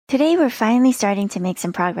Today, we're finally starting to make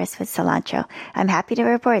some progress with cilantro. I'm happy to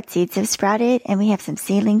report seeds have sprouted and we have some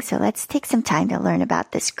seedlings, so let's take some time to learn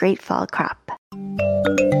about this great fall crop.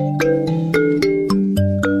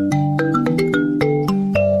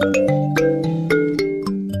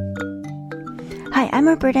 Hi, I'm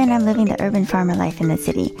Roberta and I'm living the urban farmer life in the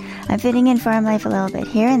city. I'm fitting in farm life a little bit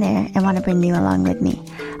here and there and want to bring you along with me.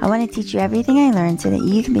 I want to teach you everything I learned so that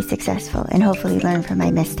you can be successful and hopefully learn from my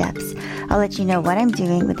missteps. I'll let you know what I'm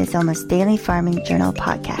doing with this almost daily farming journal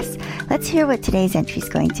podcast. Let's hear what today's entry is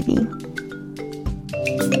going to be.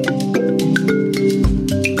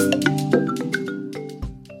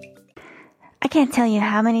 I can't tell you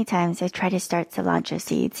how many times I've tried to start cilantro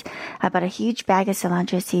seeds. I bought a huge bag of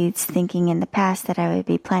cilantro seeds thinking in the past that I would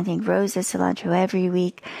be planting rows of cilantro every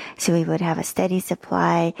week so we would have a steady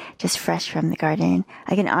supply just fresh from the garden.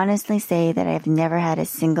 I can honestly say that I've never had a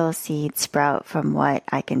single seed sprout from what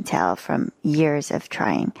I can tell from years of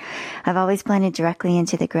trying. I've always planted directly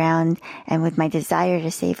into the ground, and with my desire to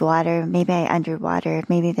save water, maybe I underwater,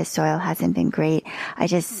 maybe the soil hasn't been great. I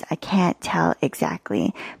can't tell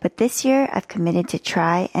exactly. But this year I've committed to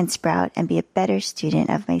try and sprout and be a better student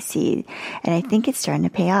of my seed, and I think it's starting to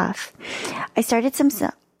pay off. I started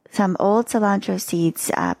some old cilantro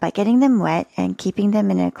seeds by getting them wet and keeping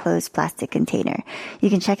them in a closed plastic container. You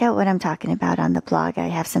can check out what I'm talking about on the blog. I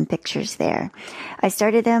have some pictures there. I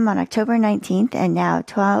started them on October 19th, and now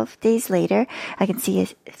 12 days later, I can see a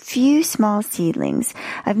few small seedlings.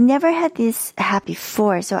 I've never had this hat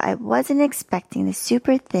before, so I wasn't expecting the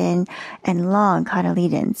super thin and long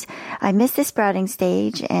cotyledons. I missed the sprouting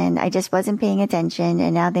stage, and I just wasn't paying attention,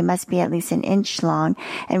 and now they must be at least an inch long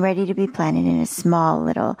and ready to be planted in a small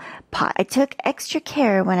little pot. I took extra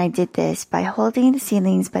care when I did this by holding the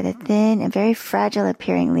seedlings by the thin and very fragile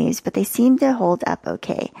appearing leaves, but they seemed to hold up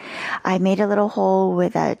okay. I made a little hole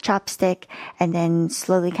with a chopstick and then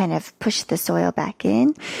slowly kind of pushed the soil back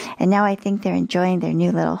in. And now I think they're enjoying their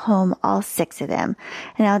new little home, all 6 of them.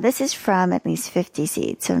 Now this is from at least 50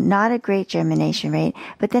 seeds, so not a great germination rate,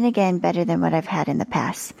 but then again, better than what I've had in the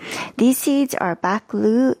past. These seeds are Bac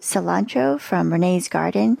Lu cilantro from Renee's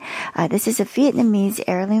Garden. This is a Vietnamese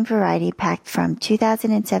heirloom variety packed from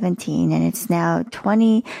 2017, and it's now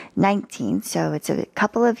 2019, so it's a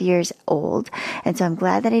couple of years old. And so I'm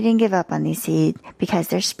glad that I didn't give up on these seeds because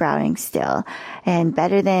they're sprouting still and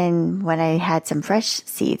better than when I had some fresh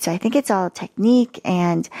seeds. So I think it's all technique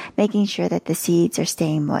and making sure that the seeds are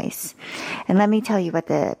staying moist. And let me tell you what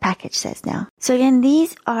the package says now. So again,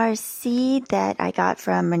 these are seed that I got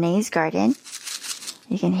from Renee's Garden.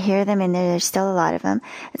 You can hear them in there. There's still a lot of them.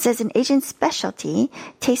 It says an Asian specialty.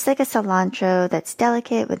 Tastes like a cilantro that's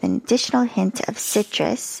delicate with an additional hint of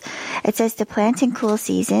citrus. It says to plant in cool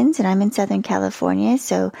seasons, and I'm in Southern California,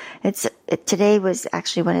 so today was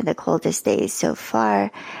actually one of the coldest days so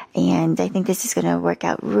far, and I think this is going to work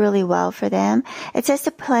out really well for them. It says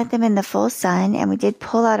to plant them in the full sun, and we did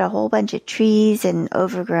pull out a whole bunch of trees and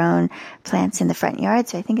overgrown plants in the front yard,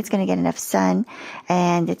 so I think it's going to get enough sun.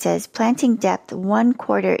 And it says planting depth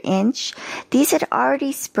 1/4 inch. These had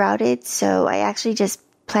already sprouted, so I actually just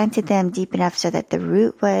planted them deep enough so that the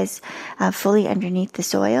root was fully underneath the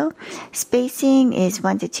soil. Spacing is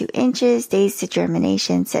 1 to 2 inches. Days to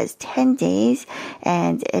germination says 10 days,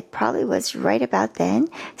 and it probably was right about then.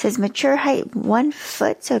 It says mature height 1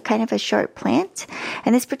 foot, so kind of a short plant.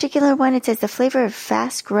 And this particular one, it says the flavor of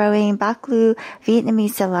fast-growing Bac Lu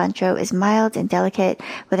Vietnamese cilantro is mild and delicate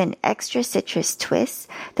with an extra citrus twist.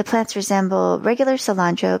 The plants resemble regular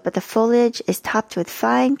cilantro, but the foliage is topped with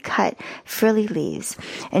fine-cut, frilly leaves.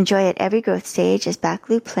 Enjoy at every growth stage as Bac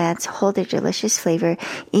Lu plants hold their delicious flavor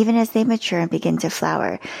even as they mature and begin to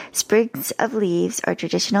flower. Sprigs of leaves are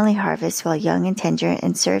traditionally harvested while young and tender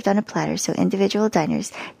and served on a platter so individual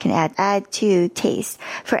diners can add to taste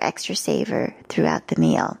for extra savor throughout the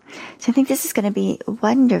meal. So I think this is going to be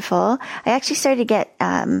wonderful. I actually started to get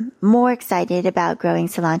more excited about growing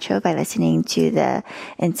cilantro by listening to the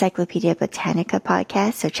Encyclopedia Botanica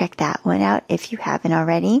podcast, so check that one out if you haven't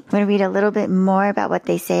already. I'm going to read a little bit more about what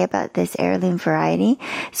they say about this heirloom variety.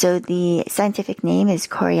 So the scientific name is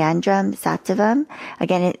Coriandrum sativum.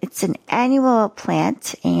 Again, it's an annual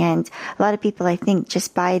plant, and a lot of people, I think,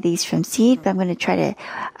 just buy these from seed, but I'm going to try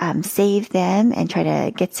to save them and try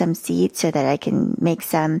to get some seeds so that I can make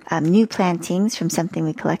some new plantings from something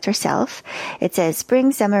we collect ourselves. It says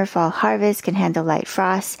spring, summer, fall harvest can handle light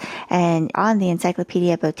frosts, and on the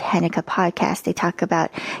Encyclopedia Botanica podcast, they talk about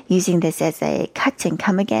using this as a cut and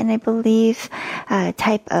come again, I believe,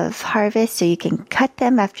 type of harvest, so you can cut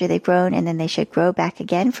them after they've grown, and then they should grow back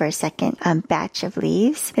again for a second batch of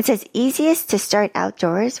leaves. It says easiest to start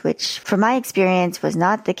outdoors, which from my experience was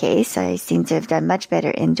not the case. I seem to have done much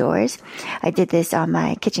better indoors. I did this on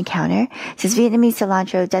my kitchen counter. It says Vietnamese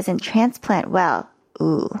cilantro doesn't transplant well.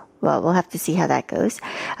 Ooh. Well, we'll have to see how that goes.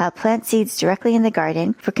 Plant seeds directly in the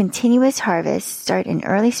garden. For continuous harvest, start in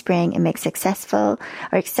early spring and make successful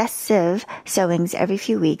or excessive sowings every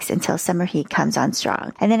few weeks until summer heat comes on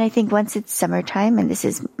strong. And then I think once it's summertime, and this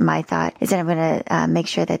is my thought, is that I'm going to make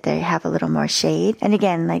sure that they have a little more shade. And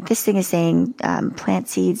again, like this thing is saying plant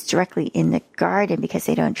seeds directly in the garden because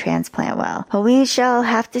they don't transplant well. Well, we shall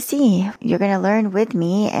have to see. You're going to learn with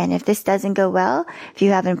me. And if this doesn't go well, if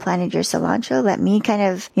you haven't planted your cilantro, let me kind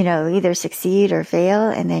of, either succeed or fail,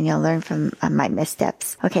 and then you'll learn from my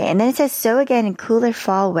missteps. Okay, and then it says sow again in cooler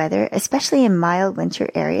fall weather, especially in mild winter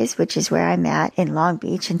areas, which is where I'm at in Long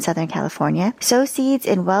Beach in Southern California. Sow seeds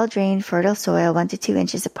in well-drained fertile soil 1 to 2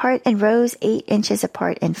 inches apart and rows 8 inches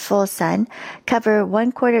apart in full sun. Cover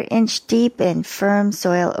 1/4 inch deep in firm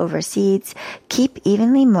soil over seeds. Keep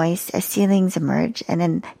evenly moist as seedlings emerge, and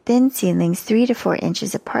then thin seedlings 3 to 4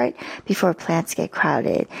 inches apart before plants get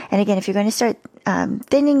crowded. And again, if you're going to start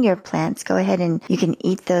thinning your plants, go ahead and you can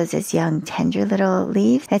eat those as young, tender little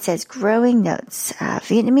leaves. It says growing notes.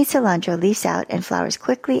 Vietnamese cilantro leaves out and flowers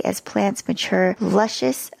quickly as plants mature.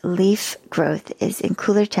 Luscious leaf growth is in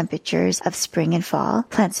cooler temperatures of spring and fall.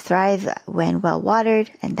 Plants thrive when well watered,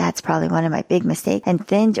 and that's probably one of my big mistakes, and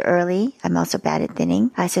thinned early. I'm also bad at thinning,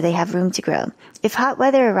 so they have room to grow. If hot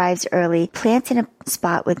weather arrives early, plant in a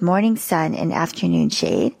spot with morning sun and afternoon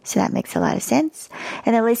shade. So that makes a lot of sense.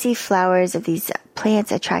 And the lacy flowers of these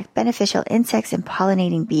plants attract beneficial insects and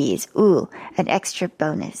pollinating bees. Ooh, an extra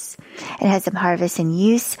bonus. It has some harvest and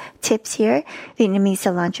use tips here. Vietnamese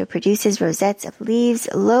cilantro produces rosettes of leaves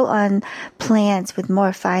low on plants with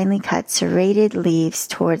more finely cut serrated leaves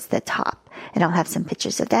towards the top. And I'll have some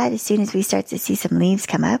pictures of that as soon as we start to see some leaves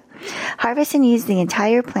come up. Harvest and use the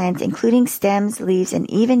entire plant, including stems, leaves, and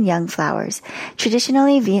even young flowers.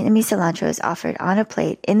 Traditionally, Vietnamese cilantro is offered on a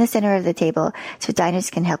plate in the center of the table so diners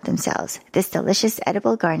can help themselves. This delicious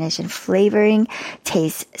edible garnish and flavoring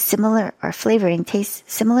tastes similar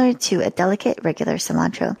to a delicate regular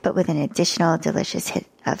cilantro, but with an additional delicious hit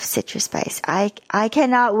of citrus spice. I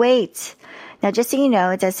cannot wait. Now, just so you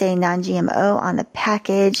know, it does say non-GMO on the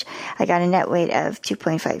package. I got a net weight of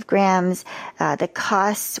 2.5 grams. The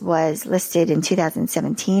cost was listed in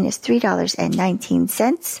 2017 as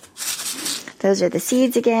 $3.19. Those are the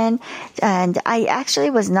seeds again. And I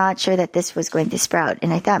actually was not sure that this was going to sprout.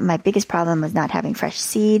 And I thought my biggest problem was not having fresh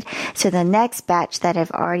seed. So the next batch that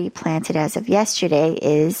I've already planted as of yesterday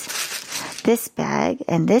is this bag.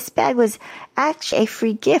 And this bag was actually a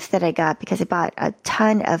free gift that I got because I bought a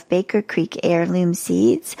ton of Baker Creek heirloom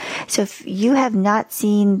seeds. So if you have not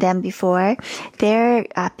seen them before, their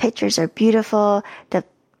pictures are beautiful. The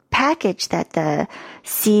package that the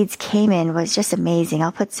seeds came in was just amazing.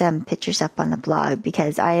 I'll put some pictures up on the blog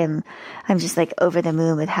because I'm just like over the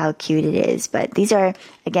moon with how cute it is. But these are,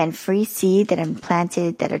 again, free seed that I'm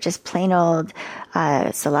planted that are just plain old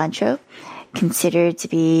cilantro. Considered to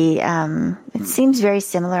be, it seems very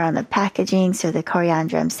similar on the packaging, so the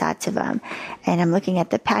Coriandrum sativum. And I'm looking at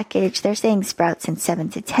the package, they're saying sprouts in 7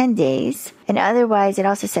 to 10 days. And otherwise, it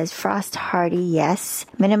also says frost hardy, yes.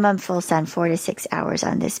 Minimum full sun, 4 to 6 hours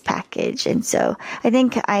on this package. And so I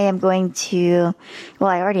think I am going to,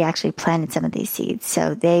 I already actually planted some of these seeds,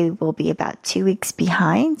 so they will be about 2 weeks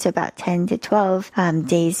behind, so about 10 to 12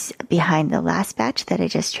 days behind the last batch that I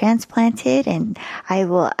just transplanted. And I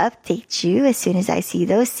will update you as soon as I see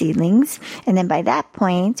those seedlings. And then by that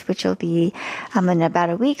point, which will be in about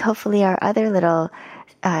a week, hopefully our other little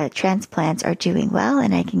transplants are doing well,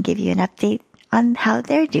 and I can give you an update on how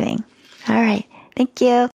they're doing. All right. Thank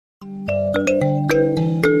you.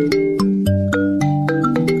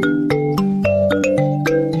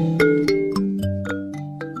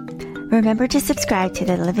 Remember to subscribe to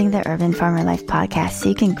the Living the Urban Farmer Life podcast so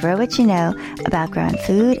you can grow what you know about growing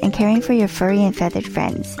food and caring for your furry and feathered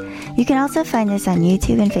friends. You can also find us on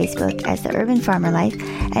YouTube and Facebook as The Urban Farmer Life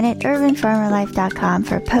and at urbanfarmerlife.com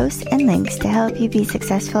for posts and links to help you be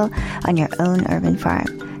successful on your own urban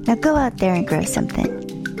farm. Now go out there and grow something.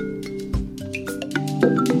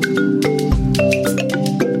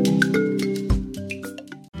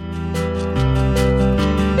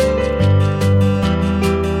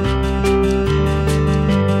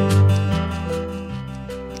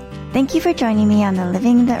 Thank you for joining me on the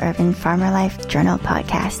Living the Urban Farmer Life Journal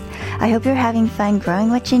podcast. I hope you're having fun growing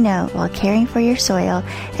what you know while caring for your soil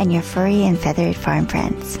and your furry and feathered farm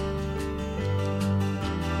friends.